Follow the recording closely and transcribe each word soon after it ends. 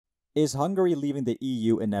Is Hungary leaving the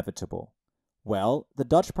EU inevitable? Well, the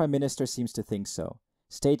Dutch Prime Minister seems to think so,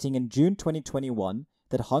 stating in June 2021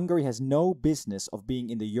 that Hungary has no business of being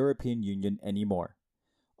in the European Union anymore.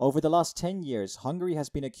 Over the last 10 years, Hungary has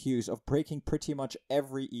been accused of breaking pretty much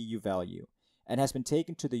every EU value and has been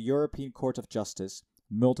taken to the European Court of Justice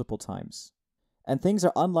multiple times. And things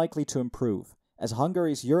are unlikely to improve, as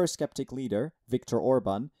Hungary's Eurosceptic leader, Viktor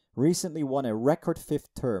Orban, recently won a record 5th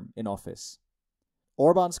term in office.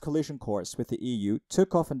 Orban's collision course with the EU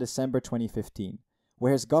took off in December 2015,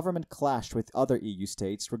 where his government clashed with other EU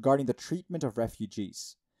states regarding the treatment of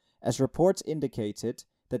refugees, as reports indicated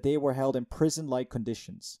that they were held in prison-like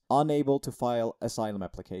conditions, unable to file asylum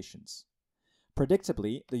applications.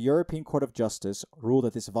 Predictably, the European Court of Justice ruled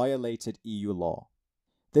that this violated EU law.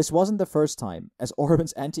 This wasn't the first time, as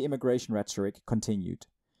Orban's anti-immigration rhetoric continued.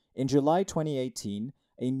 In July 2018,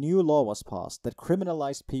 a new law was passed that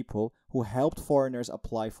criminalized people who helped foreigners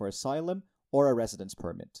apply for asylum or a residence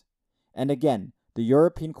permit. And again, the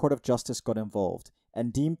European Court of Justice got involved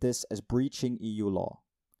and deemed this as breaching EU law.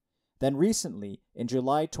 Then recently, in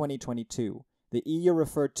July 2022, the EU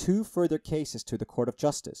referred 2 further cases to the Court of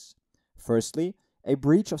Justice. Firstly, a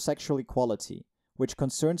breach of sexual equality, which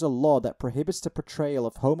concerns a law that prohibits the portrayal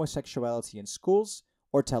of homosexuality in schools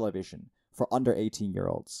or television for under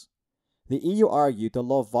 18-year-olds. The EU argued the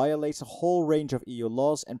law violates a whole range of EU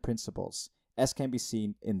laws and principles, as can be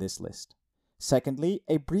seen in this list. Secondly,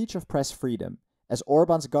 a breach of press freedom, as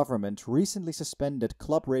Orban's government recently suspended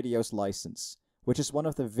Club Radio's license, which is one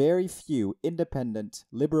of the very few independent,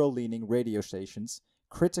 liberal-leaning radio stations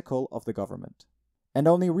critical of the government. And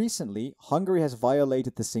only recently, Hungary has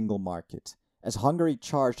violated the single market, as Hungary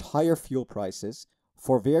charged higher fuel prices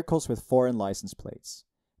for vehicles with foreign license plates.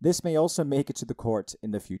 This may also make it to the court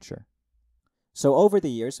in the future. So over the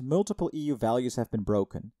years, multiple EU values have been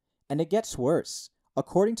broken. And it gets worse.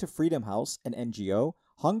 According to Freedom House, an NGO,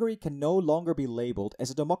 Hungary can no longer be labeled as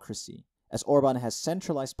a democracy, as Orban has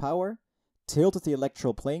centralized power, tilted the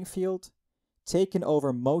electoral playing field, taken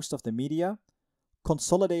over most of the media,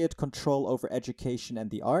 consolidated control over education and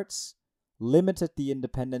the arts, limited the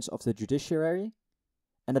independence of the judiciary,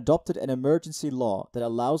 and adopted an emergency law that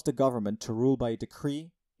allows the government to rule by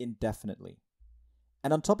decree indefinitely.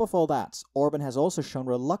 And on top of all that, Orban has also shown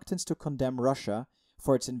reluctance to condemn Russia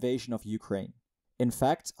for its invasion of Ukraine. In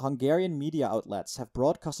fact, Hungarian media outlets have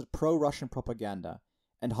broadcasted pro-Russian propaganda,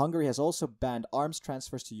 and Hungary has also banned arms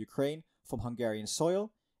transfers to Ukraine from Hungarian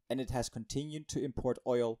soil, and it has continued to import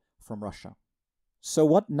oil from Russia. So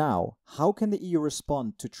what now? How can the EU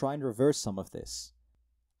respond to try and reverse some of this?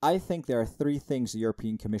 I think there are 3 things the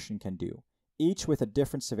European Commission can do, each with a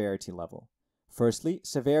different severity level. Firstly,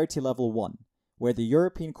 severity level 1, where the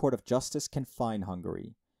European Court of Justice can fine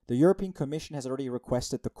Hungary. The European Commission has already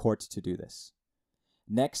requested the court to do this.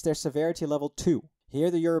 Next, there's severity level 2. Here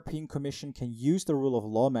the European Commission can use the rule of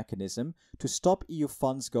law mechanism to stop EU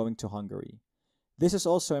funds going to Hungary. This is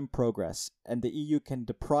also in progress, and the EU can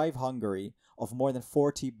deprive Hungary of more than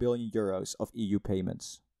 40 billion euros of EU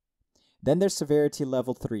payments. Then there's severity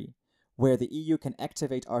level 3, where the EU can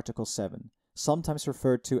activate Article 7, sometimes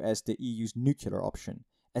referred to as the EU's nuclear option,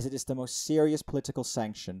 as it is the most serious political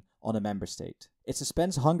sanction on a member state. It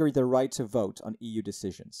suspends Hungary the right to vote on EU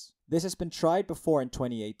decisions. This has been tried before in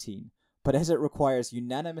 2018, but as it requires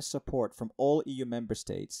unanimous support from all EU member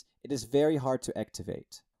states, it is very hard to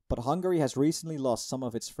activate. But Hungary has recently lost some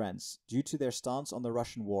of its friends due to their stance on the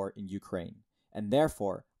Russian war in Ukraine, and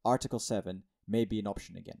therefore Article 7 may be an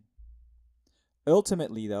option again.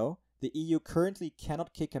 Ultimately, though, the EU currently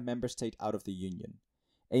cannot kick a member state out of the Union.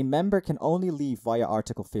 A member can only leave via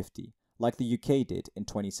Article 50, like the UK did in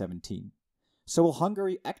 2017. So will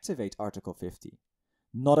Hungary activate Article 50?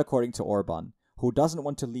 Not according to Orban, who doesn't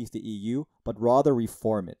want to leave the EU, but rather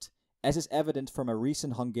reform it, as is evident from a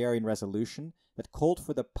recent Hungarian resolution that called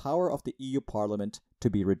for the power of the EU Parliament to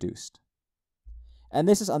be reduced. And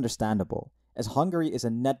this is understandable, as Hungary is a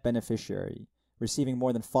net beneficiary, receiving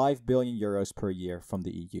more than 5 billion euros per year from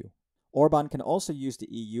the EU. Orban can also use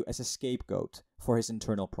the EU as a scapegoat for his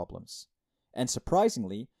internal problems. And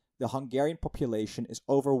surprisingly, the Hungarian population is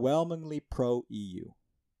overwhelmingly pro-EU.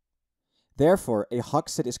 Therefore, a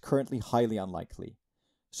HUXIT is currently highly unlikely.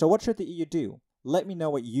 So what should the EU do? Let me know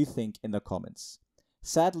what you think in the comments.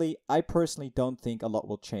 Sadly, I personally don't think a lot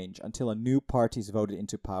will change until a new party is voted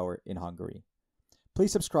into power in Hungary.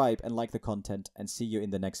 Please subscribe and like the content, and see you in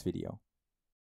the next video.